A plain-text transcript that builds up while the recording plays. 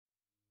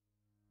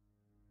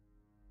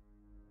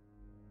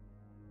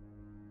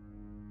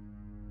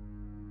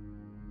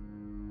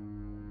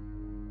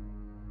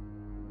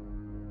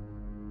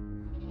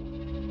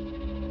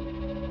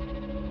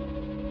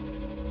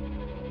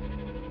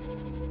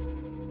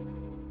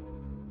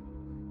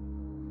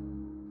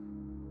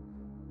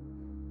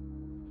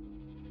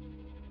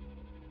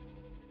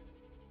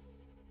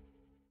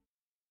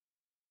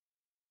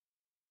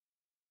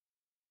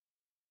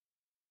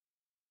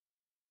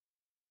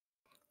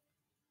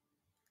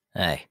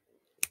Hey,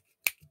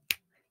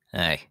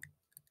 hey,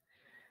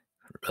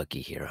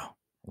 rookie hero.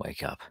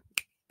 Wake up.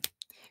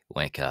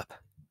 Wake up.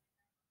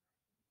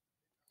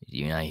 Do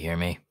you not hear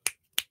me?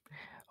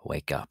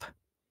 Wake up.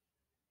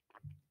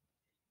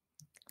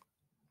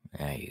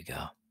 There you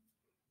go.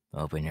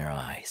 Open your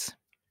eyes.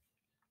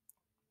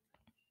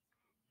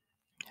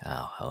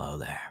 Oh, hello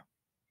there.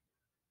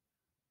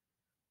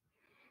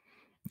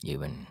 You've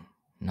been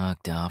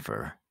knocked out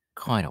for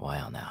quite a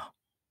while now.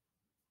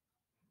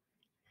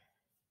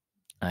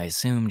 I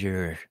assumed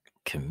you're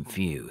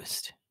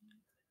confused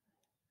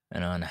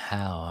and on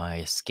how I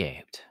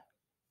escaped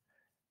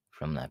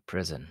from that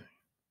prison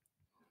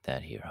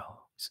that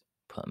hero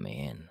put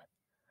me in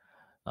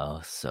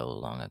oh so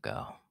long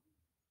ago.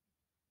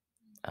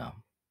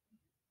 Um,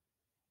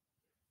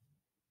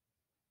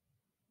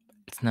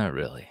 it's not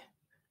really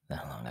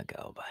that long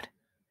ago, but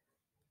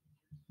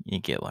you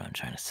get what I'm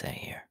trying to say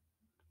here.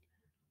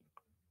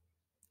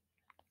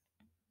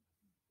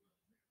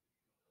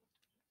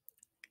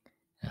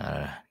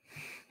 Uh,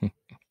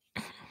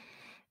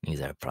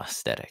 these are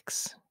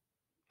prosthetics,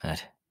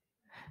 but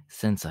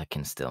since I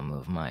can still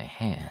move my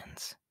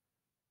hands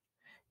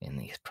in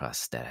these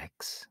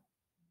prosthetics,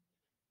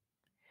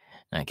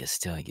 I can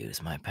still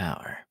use my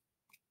power.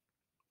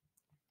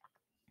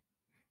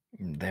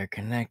 They're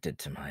connected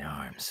to my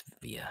arms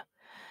via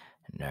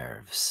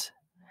nerves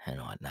and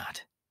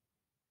whatnot.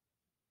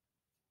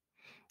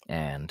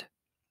 And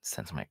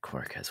since my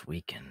quirk has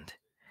weakened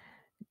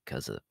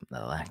because of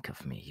the lack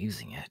of me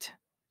using it,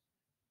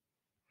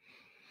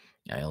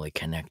 I only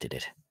connected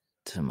it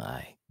to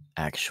my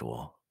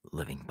actual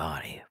living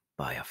body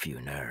by a few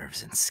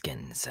nerves and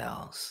skin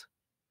cells.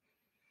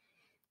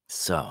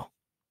 So,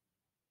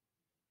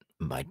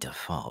 by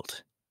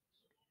default,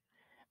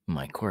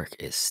 my quirk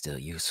is still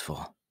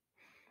useful,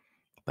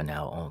 but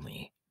now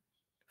only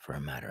for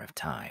a matter of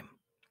time.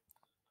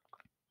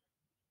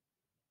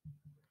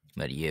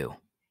 But you,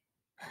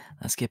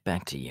 let's get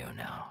back to you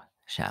now,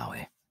 shall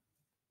we?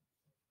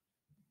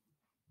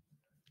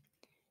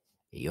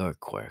 Your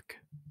quirk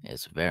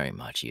is very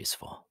much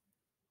useful.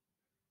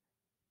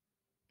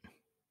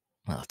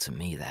 Well, to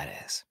me,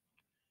 that is.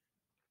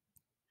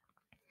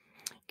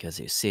 Because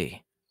you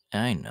see,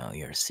 I know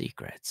your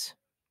secrets.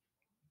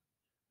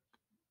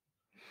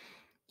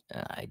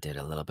 I did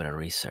a little bit of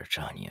research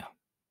on you.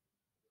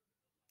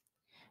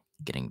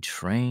 Getting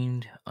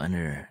trained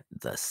under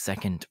the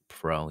second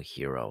pro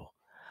hero,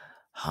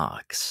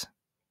 Hawks.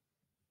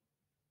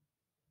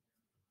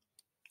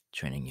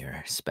 Training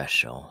your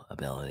special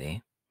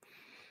ability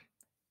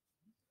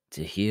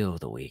to heal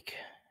the weak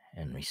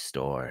and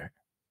restore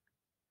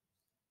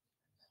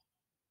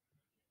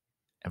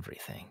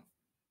everything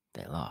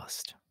they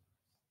lost.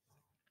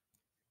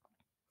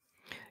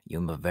 You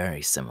have a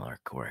very similar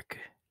quirk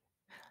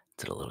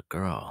to the little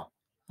girl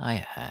I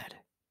had.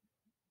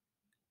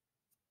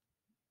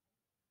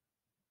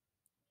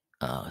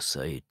 Oh,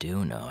 so you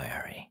do know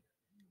Harry.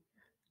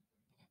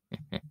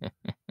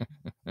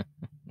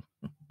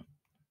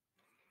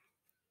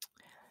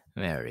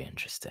 Very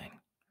interesting.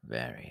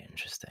 Very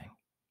interesting.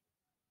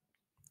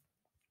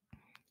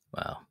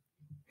 Well,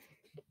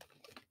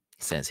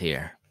 it says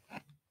here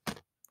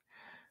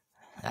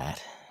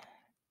that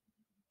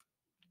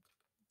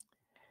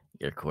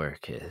your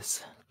quirk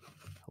is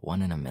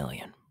one in a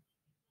million.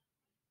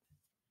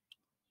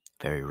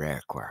 Very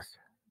rare quirk.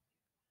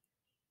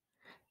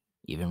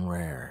 Even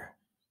rarer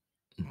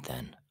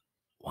than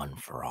one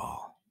for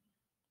all.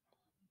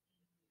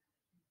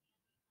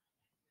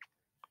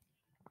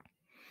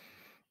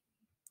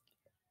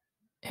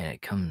 And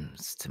it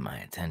comes to my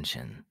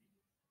attention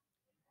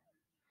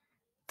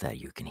that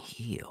you can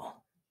heal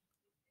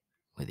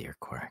with your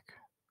quirk.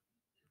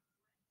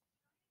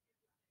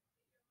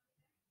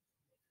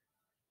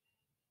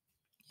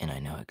 And I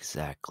know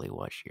exactly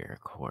what your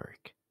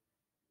quirk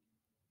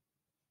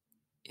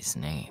is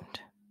named.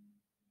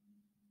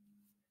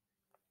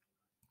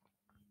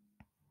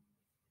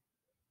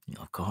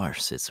 Of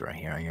course, it's right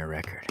here on your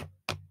record.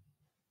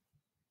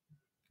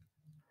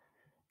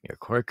 Your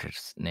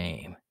quirk's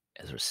name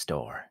is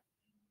Restore.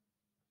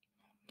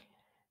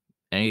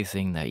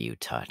 Anything that you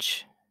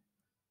touch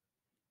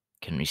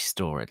can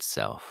restore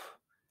itself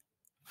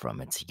from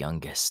its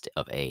youngest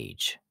of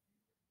age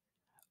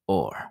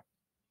or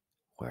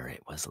where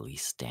it was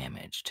least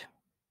damaged.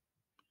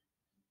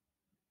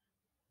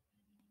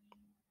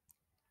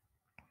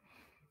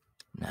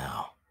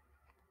 Now,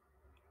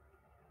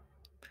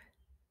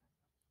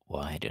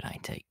 why did I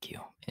take you?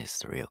 Is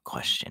the real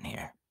question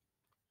here.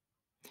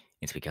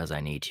 It's because I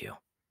need you.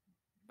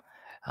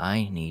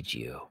 I need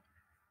you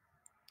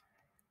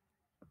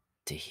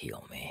to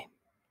heal me.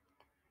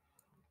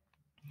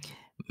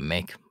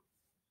 Make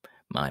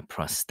my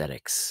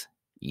prosthetics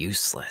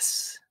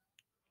useless,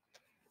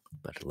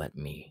 but let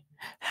me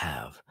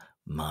have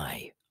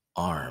my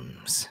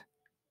arms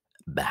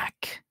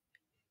back.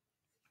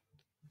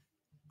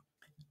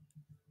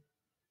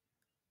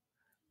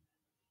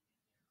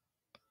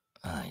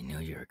 I knew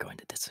you were going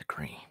to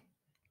disagree.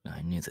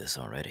 I knew this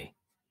already.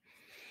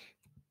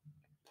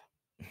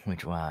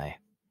 Which why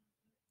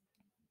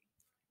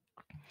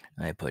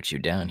I put you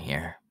down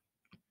here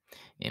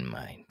in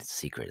my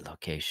secret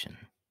location.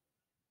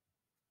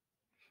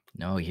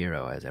 No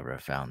hero has ever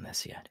found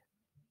this yet.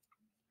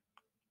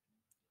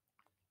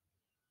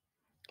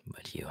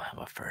 But you have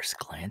a first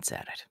glance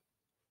at it.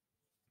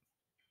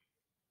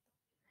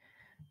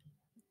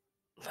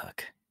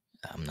 Look,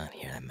 I'm not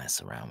here to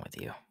mess around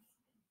with you.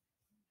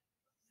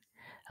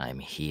 I'm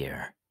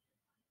here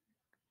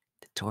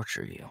to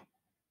torture you,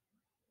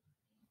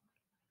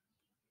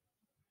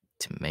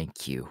 to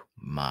make you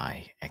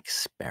my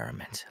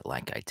experiment,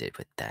 like I did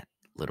with that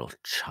little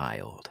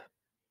child.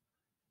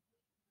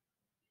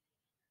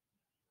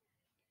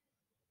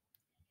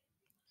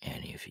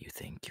 And if you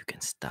think you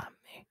can stop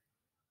me,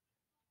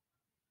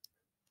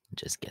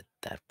 just get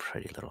that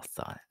pretty little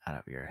thought out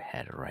of your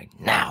head right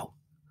now.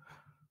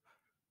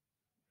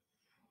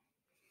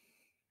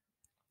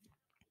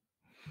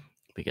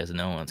 Because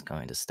no one's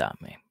going to stop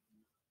me.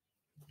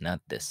 Not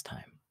this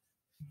time.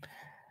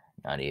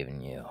 Not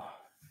even you.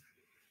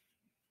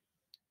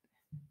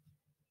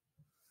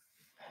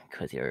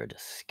 Because you're a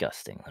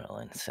disgusting little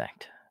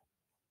insect.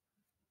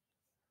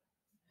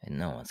 And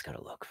no one's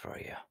gonna look for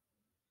you.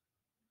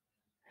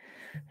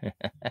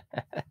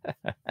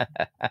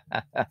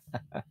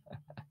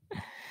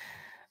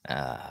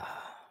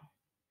 Ah,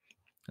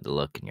 the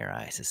look in your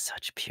eyes is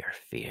such pure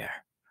fear.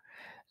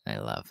 I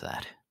love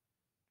that.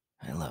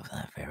 I love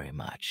that very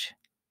much.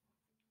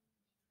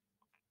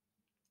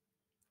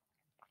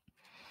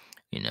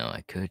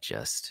 I could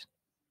just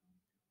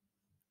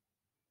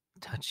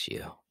touch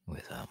you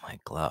without my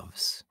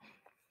gloves,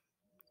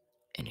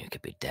 and you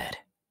could be dead.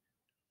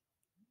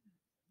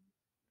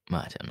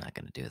 But I'm not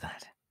gonna do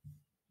that.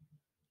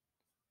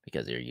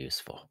 Because you're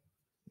useful.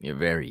 You're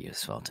very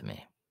useful to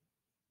me.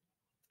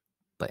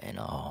 But in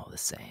all the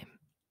same,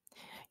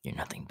 you're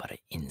nothing but an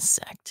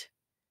insect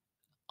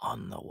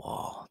on the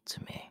wall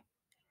to me.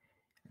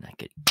 And I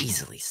could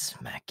easily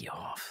smack you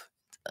off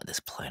this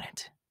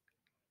planet.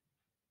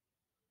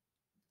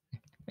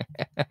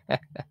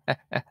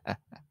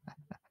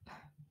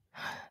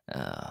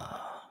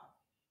 Oh,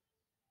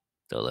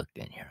 the look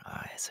in your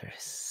eyes are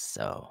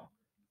so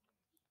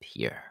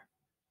pure.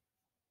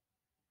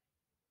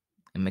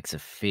 A mix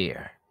of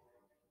fear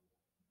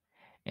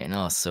and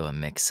also a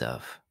mix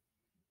of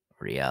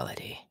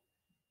reality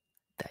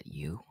that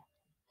you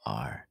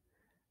are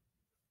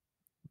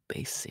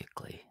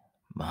basically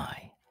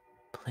my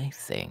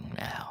plaything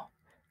now.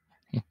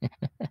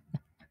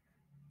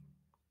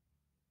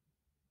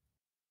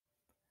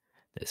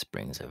 This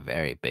brings a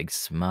very big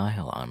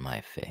smile on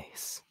my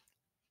face.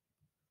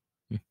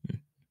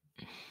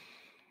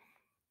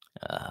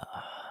 uh,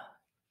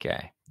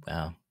 okay,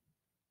 well,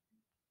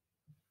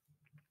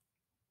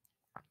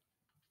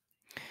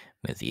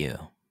 with you,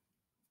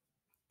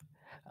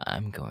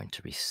 I'm going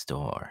to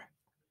restore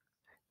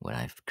what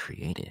I've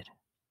created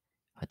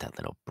with that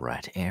little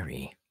brat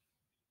Airy.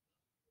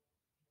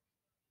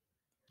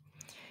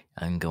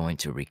 I'm going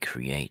to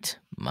recreate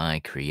my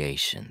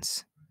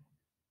creations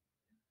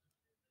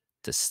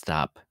to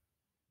stop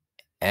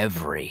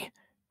every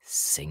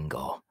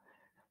single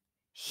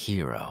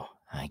hero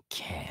I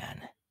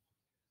can.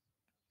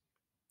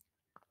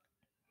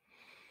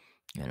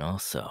 And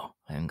also,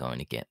 I'm going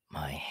to get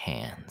my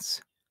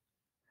hands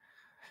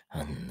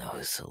on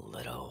those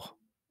little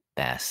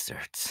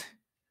bastards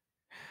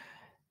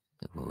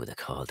who would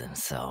call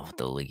themselves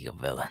the League of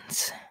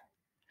Villains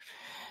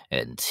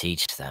and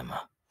teach them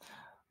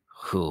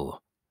who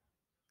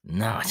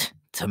not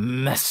to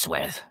mess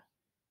with.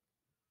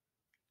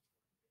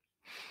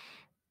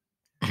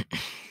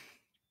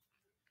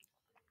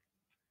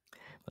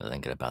 But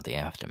thinking about the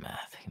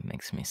aftermath, it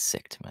makes me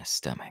sick to my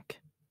stomach.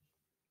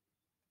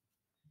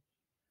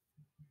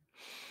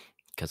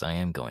 Because I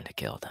am going to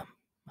kill them.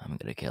 I'm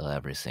going to kill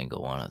every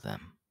single one of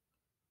them.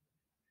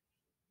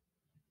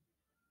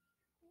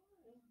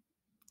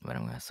 But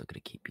I'm also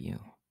going to keep you.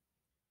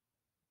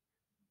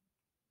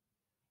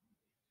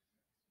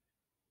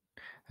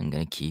 I'm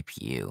going to keep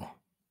you.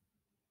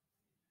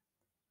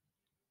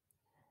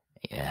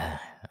 Yeah,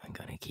 I'm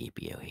going to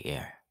keep you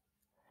here.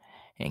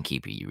 And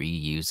keep you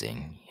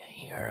reusing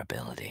your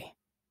ability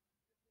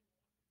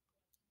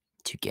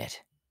to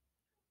get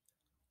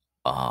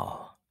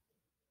all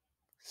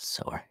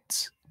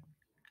sorts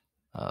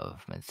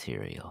of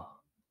material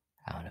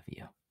out of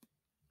you.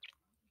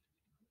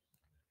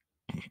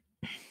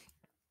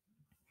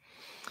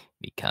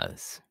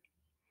 Because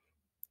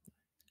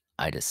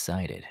I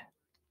decided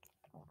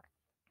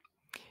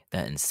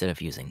that instead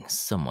of using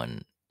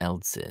someone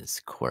else's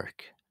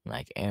quirk,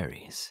 like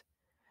Ares,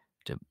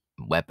 to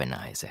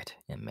weaponize it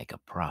and make a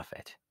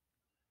profit,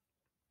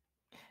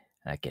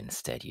 I can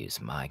instead use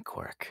my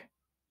quirk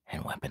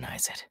and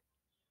weaponize it.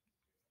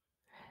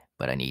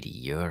 But I need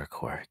your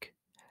quirk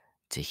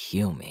to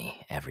heal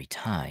me every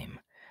time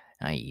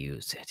I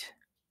use it.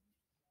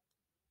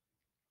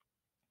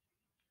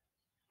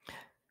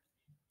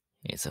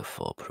 It's a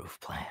foolproof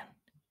plan.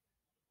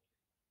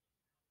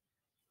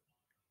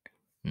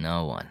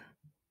 No one,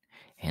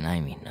 and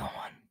I mean no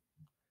one,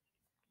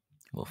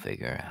 will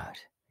figure out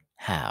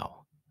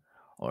how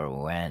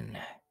or when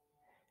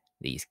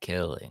these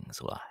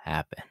killings will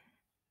happen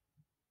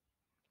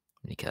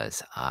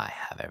because I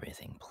have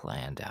everything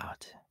planned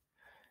out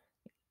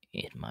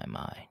in my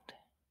mind.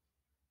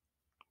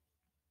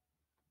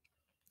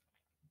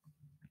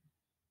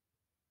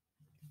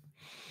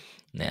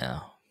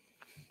 Now,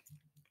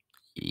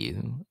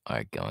 you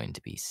are going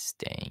to be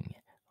staying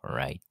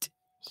right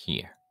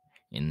here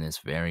in this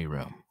very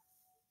room.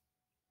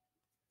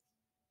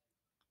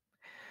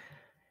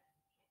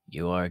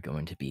 You are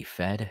going to be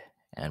fed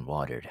and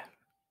watered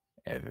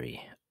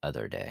every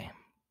other day.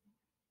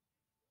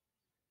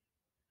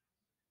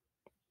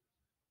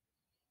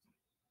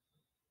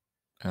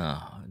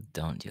 Oh,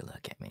 don't you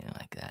look at me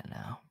like that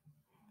now.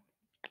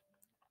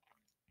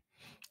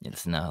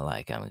 It's not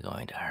like I'm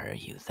going to hurt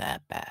you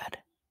that bad.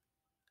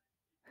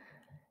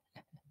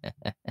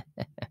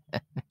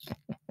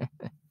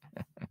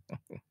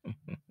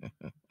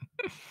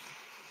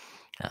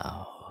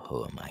 Oh,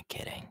 who am I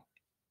kidding?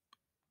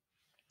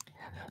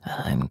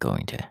 I'm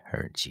going to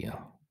hurt you.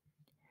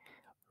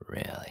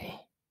 Really,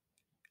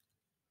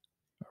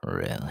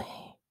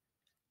 really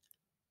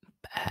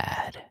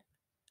bad.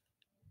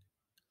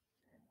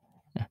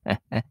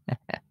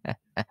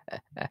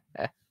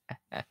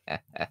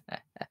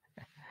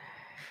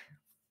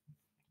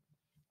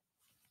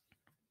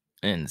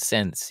 And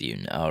since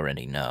you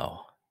already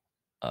know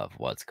of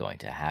what's going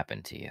to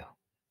happen to you,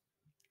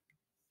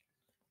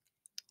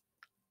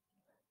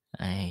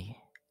 I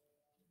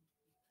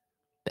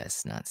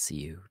best not see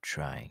you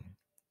trying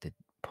to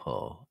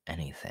pull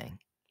anything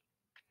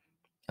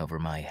over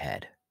my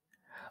head.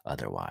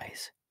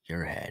 Otherwise,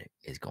 your head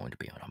is going to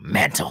be on a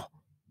mantle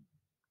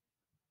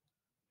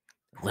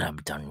when I'm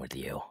done with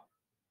you.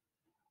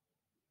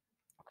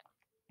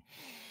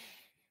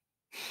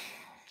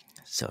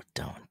 So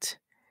don't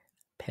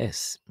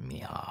piss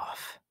me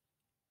off.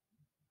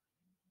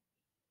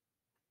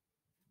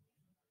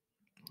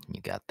 You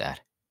got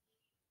that?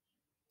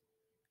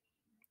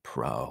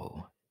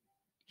 Pro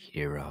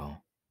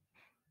hero.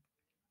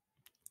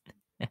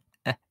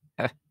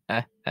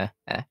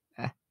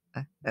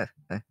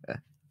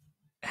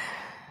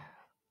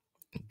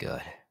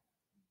 Good.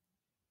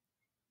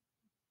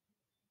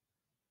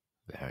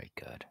 Very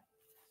good.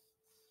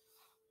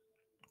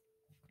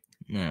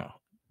 Now,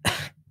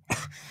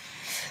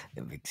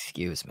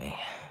 excuse me.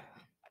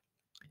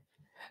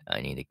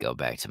 I need to go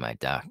back to my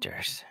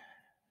doctor's.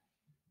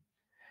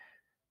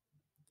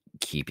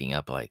 Keeping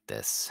up like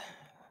this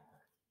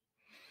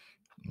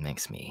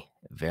makes me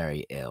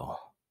very ill.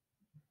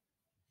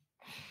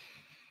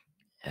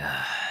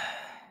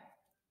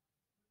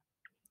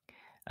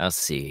 I'll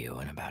see you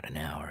in about an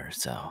hour or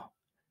so.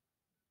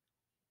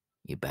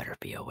 You better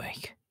be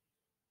awake.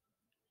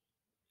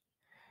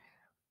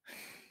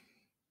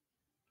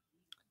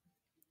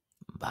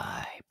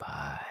 Bye.